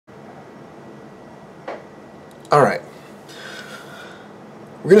Alright,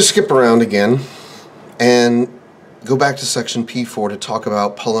 we're going to skip around again and go back to section P.4 to talk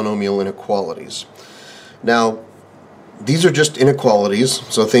about polynomial inequalities. Now, these are just inequalities,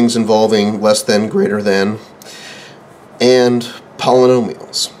 so things involving less than, greater than, and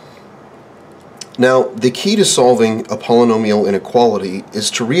polynomials. Now, the key to solving a polynomial inequality is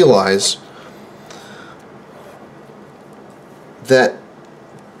to realize that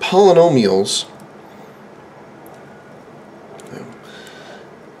polynomials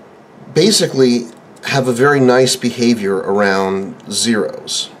basically have a very nice behavior around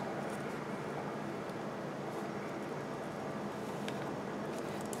zeros.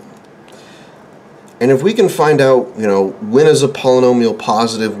 And if we can find out, when is a polynomial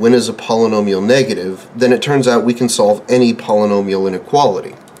positive, when is a polynomial negative, then it turns out we can solve any polynomial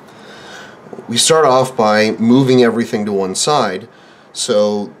inequality. We start off by moving everything to one side,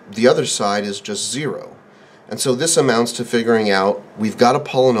 so the other side is just 0. And so this amounts to figuring out we've got a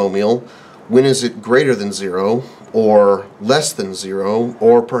polynomial, when is it greater than 0, or less than 0,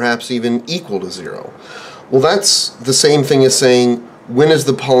 or perhaps even equal to 0. Well, that's the same thing as saying when is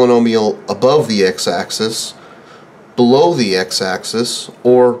the polynomial above the x-axis, below the x-axis,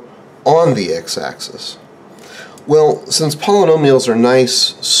 or on the x-axis. Well, since polynomials are nice,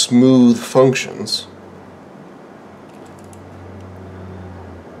 smooth functions,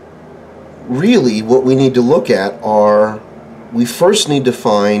 really what we need to look at are, we first need to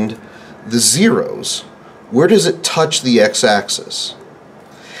find the zeros. Where does it touch the x-axis?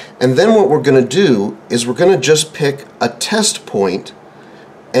 And then what we're going to do is we're going to just pick a test point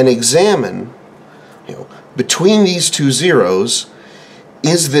and examine, between these two zeros,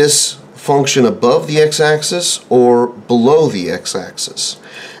 is this function above the x-axis or below the x-axis?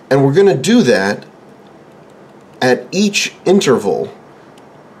 And we're going to do that at each interval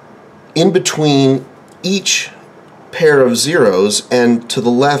in between each pair of zeros and to the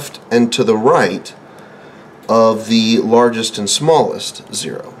left and to the right of the largest and smallest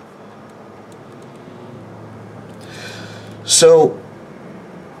zero. So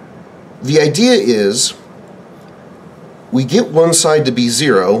the idea is we get one side to be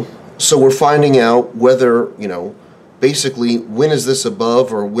 0, so we're finding out whether, basically when is this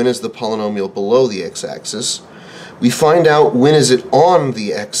above or when is the polynomial below the x-axis. We find out when is it on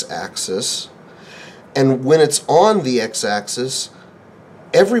the x-axis, and when it's on the x-axis,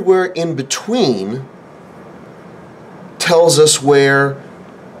 everywhere in between tells us where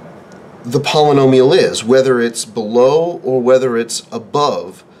the polynomial is, whether it's below or whether it's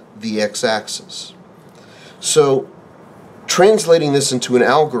above the x-axis. So, translating this into an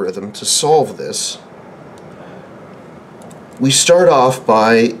algorithm to solve this, we start off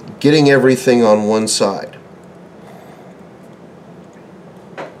by getting everything on one side.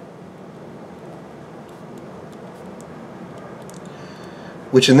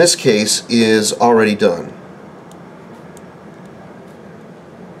 Which in this case is already done.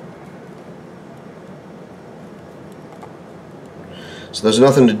 So there's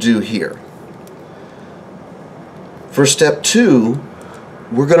nothing to do here. For step 2,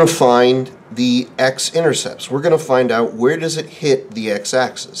 we're going to find the x-intercepts. We're going to find out where does it hit the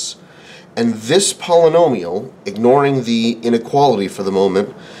x-axis. And this polynomial, ignoring the inequality for the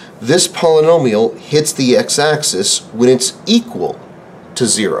moment, this polynomial hits the x-axis when it's equal to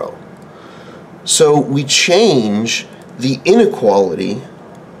 0. So we change the inequality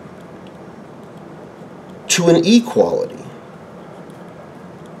to an equality.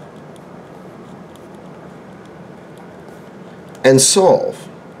 And solve.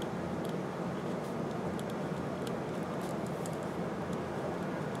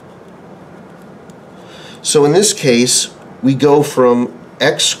 So in this case, we go from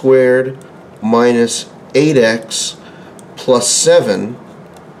x squared minus 8x plus 7,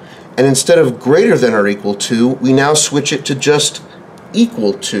 and instead of greater than or equal to, we now switch it to just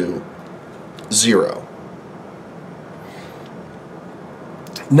equal to 0.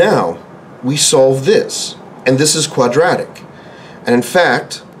 Now, we solve this, and this is quadratic. And in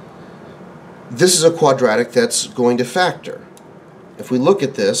fact, this is a quadratic that's going to factor. If we look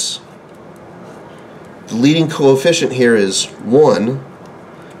at this, the leading coefficient here is 1,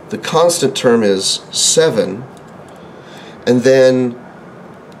 the constant term is 7, and then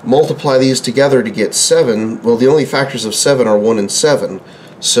multiply these together to get 7. Well, the only factors of 7 are 1 and 7,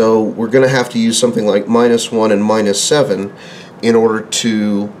 so we're going to have to use something like minus 1 and minus 7 in order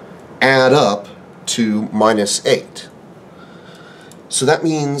to add up to minus 8. So that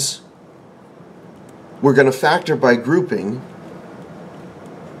means we're going to factor by grouping,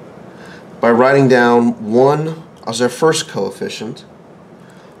 by writing down 1 as our first coefficient,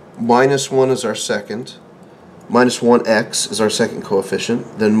 minus 1 as our second, minus 1x is our second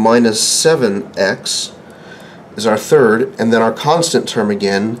coefficient, then minus 7x is our third, and then our constant term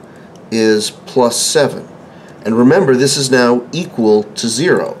again is plus 7. And remember, this is now equal to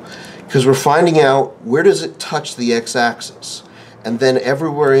 0, because we're finding out where does it touch the x-axis. And then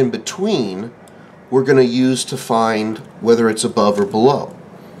everywhere in between, we're going to use to find whether it's above or below.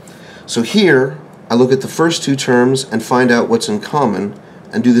 So here, I look at the first two terms and find out what's in common,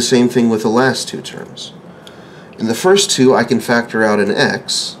 and do the same thing with the last two terms. In the first two, I can factor out an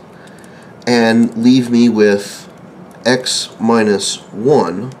x, and leave me with x minus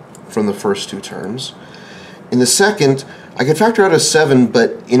 1 from the first two terms. In the second, I can factor out a 7,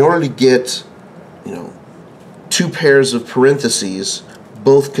 but in order to get, two pairs of parentheses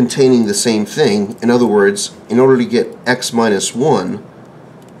both containing the same thing, in other words, in order to get x minus 1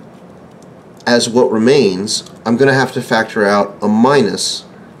 as what remains, I'm going to have to factor out a minus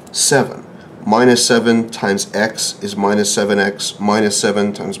 7. Minus 7 times x is minus 7x, minus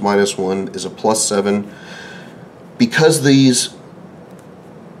 7 times minus 1 is a plus 7. Because these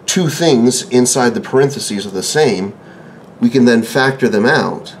two things inside the parentheses are the same, we can then factor them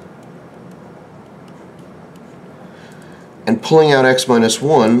out. And pulling out x minus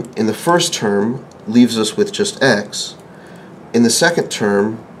 1 in the first term leaves us with just x. In the second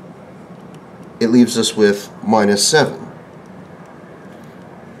term, it leaves us with minus 7.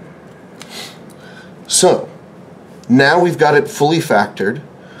 So, now we've got it fully factored.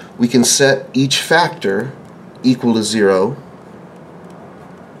 We can set each factor equal to 0.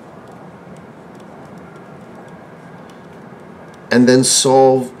 And then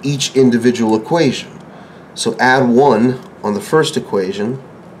solve each individual equation. So add 1 on the first equation,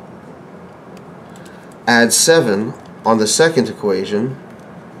 add 7 on the second equation,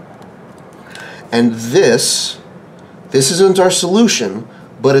 and this isn't our solution,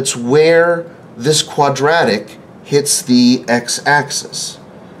 but it's where this quadratic hits the x-axis.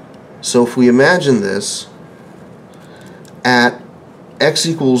 So if we imagine this at x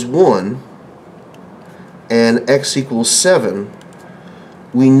equals 1 and x equals 7,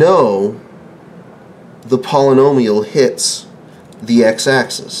 we know the polynomial hits the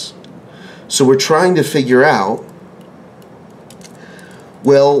x-axis. So we're trying to figure out,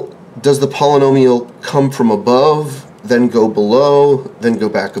 well, does the polynomial come from above, then go below, then go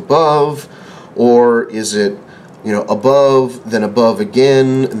back above, or is it, above, then above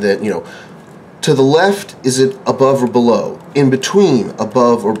again, then, to the left, is it above or below? In between,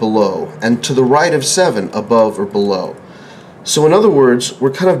 above or below? And to the right of 7, above or below? So in other words,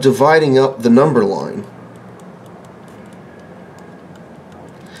 we're kind of dividing up the number line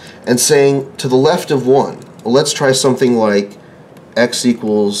and saying to the left of 1, well, let's try something like x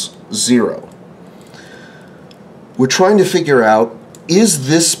equals 0. We're trying to figure out, is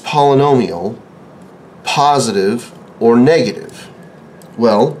this polynomial positive or negative?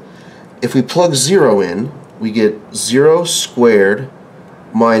 Well, if we plug 0 in, we get 0 squared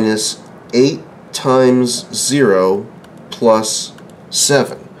minus 8 times 0 plus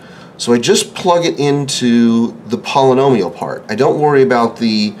 7. So I just plug it into the polynomial part. I don't worry about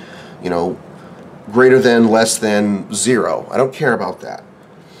the, greater than, less than 0. I don't care about that.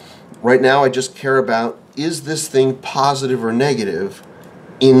 Right now I just care about, is this thing positive or negative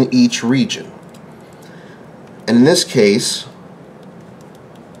in each region? And in this case,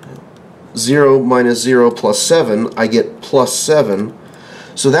 0 minus 0 plus 7, I get plus 7.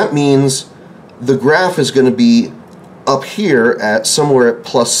 So that means the graph is going to be up here at somewhere at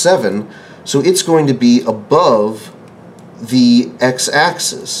plus 7, so it's going to be above the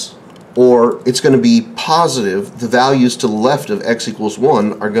x-axis, or it's going to be positive. The values to the left of x equals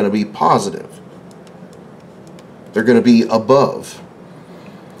 1 are going to be positive. They're going to be above.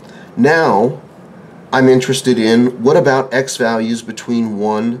 Now, I'm interested in, what about x values between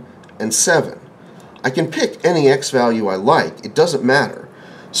 1 and 7? I can pick any x value I like. It doesn't matter.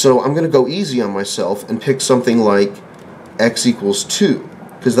 So I'm going to go easy on myself and pick something like x equals 2,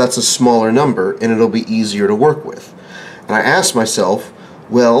 because that's a smaller number and it'll be easier to work with. And I ask myself,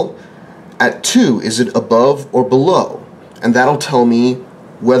 well, at 2, is it above or below? And that'll tell me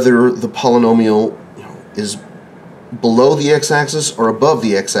whether the polynomial is below the x-axis or above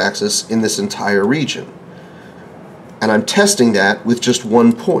the x-axis in this entire region. And I'm testing that with just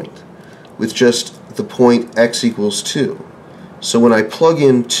one point, with just the point x equals 2. So when I plug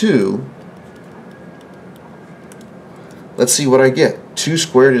in 2, let's see what I get. 2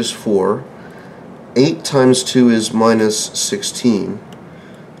 squared is 4. 8 times 2 is minus 16.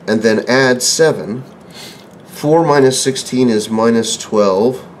 And then add 7. 4 minus 16 is minus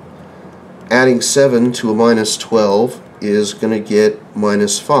 12. Adding 7 to a minus 12 is going to get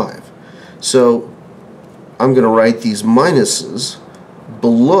minus 5. So I'm going to write these minuses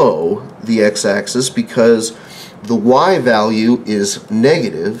below the x-axis because the y value is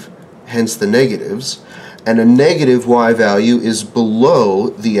negative, hence the negatives, and a negative y value is below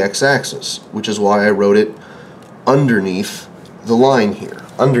the x-axis, which is why I wrote it underneath the line here,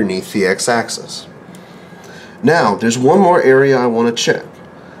 underneath the x-axis. Now, there's one more area I want to check.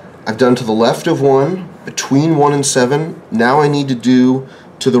 I've done to the left of 1, between 1 and 7. Now I need to do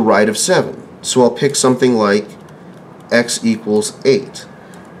to the right of 7. So I'll pick something like x equals 8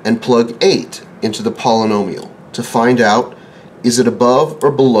 and plug 8 into the polynomial to find out, is it above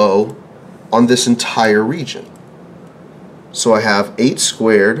or below on this entire region. So I have 8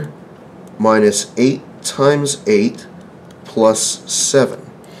 squared minus 8 times 8 plus 7.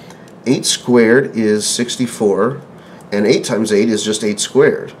 8 squared is 64, and 8 times 8 is just 8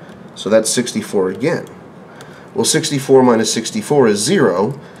 squared. So that's 64 again. Well, 64 minus 64 is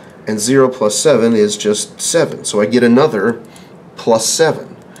 0, and 0 plus 7 is just 7. So I get another plus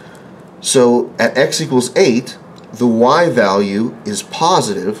 7. So at x equals 8, the y value is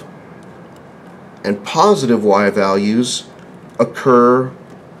positive, and positive y values occur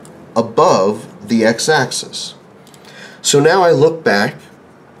above the x-axis. So now I look back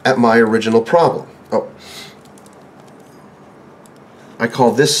at my original problem. I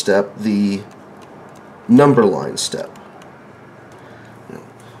call this step the number line step.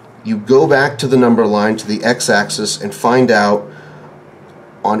 You go back to the number line, to the x-axis, and find out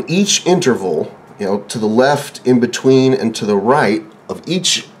on each interval, to the left, in between, and to the right of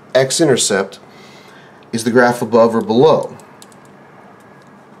each x-intercept, is the graph above or below.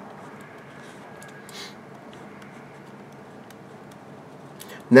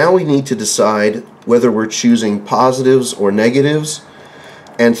 Now we need to decide whether we're choosing positives or negatives,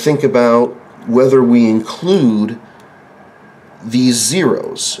 and think about whether we include these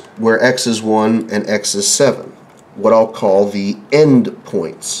zeros, where x is 1 and x is 7, what I'll call the end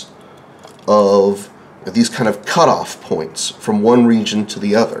points of these kind of cutoff points from one region to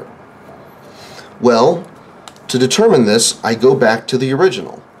the other. Well, to determine this, I go back to the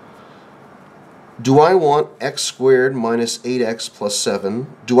original. Do I want x squared minus 8x plus 7,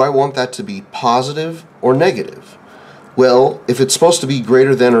 do I want that to be positive or negative? Well, if it's supposed to be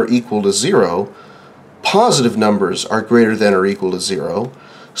greater than or equal to 0, positive numbers are greater than or equal to 0,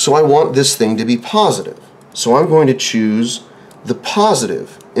 so I want this thing to be positive. So I'm going to choose the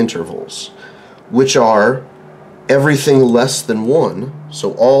positive intervals, which are everything less than 1,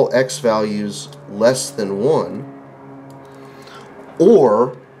 so all x values less than 1,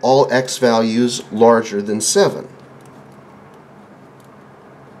 or all x values larger than 7.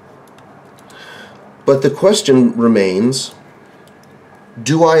 But the question remains,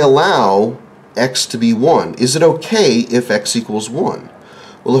 do I allow x to be 1? Is it okay if x equals 1?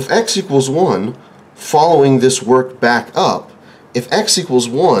 Well, if x equals 1, following this work back up, if x equals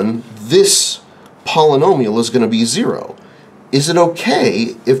 1, this polynomial is going to be 0. Is it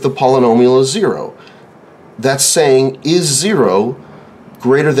okay if the polynomial is 0? That's saying, is 0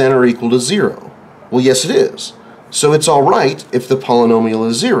 greater than or equal to 0? Well, yes it is. So it's all right if the polynomial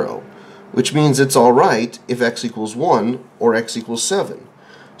is 0, which means it's all right if x equals 1 or x equals 7.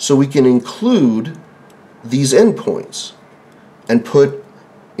 So we can include these endpoints and put,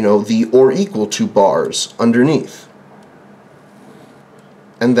 the or equal to bars underneath.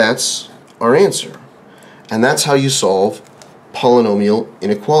 And that's our answer. And that's how you solve polynomial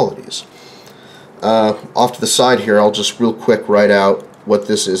inequalities. Off to the side here, I'll just real quick write out what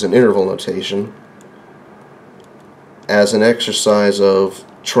this is in interval notation as an exercise of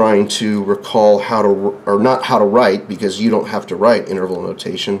trying to recall how to, or not how to write, because you don't have to write interval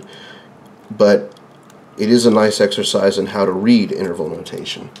notation, but it is a nice exercise in how to read interval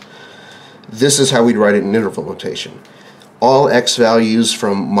notation. This is how we'd write it in interval notation. All x values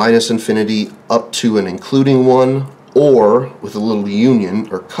from minus infinity up to and including 1, or, with a little union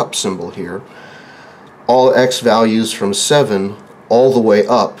or cup symbol here, all x values from 7 all the way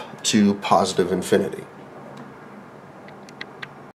up to positive infinity.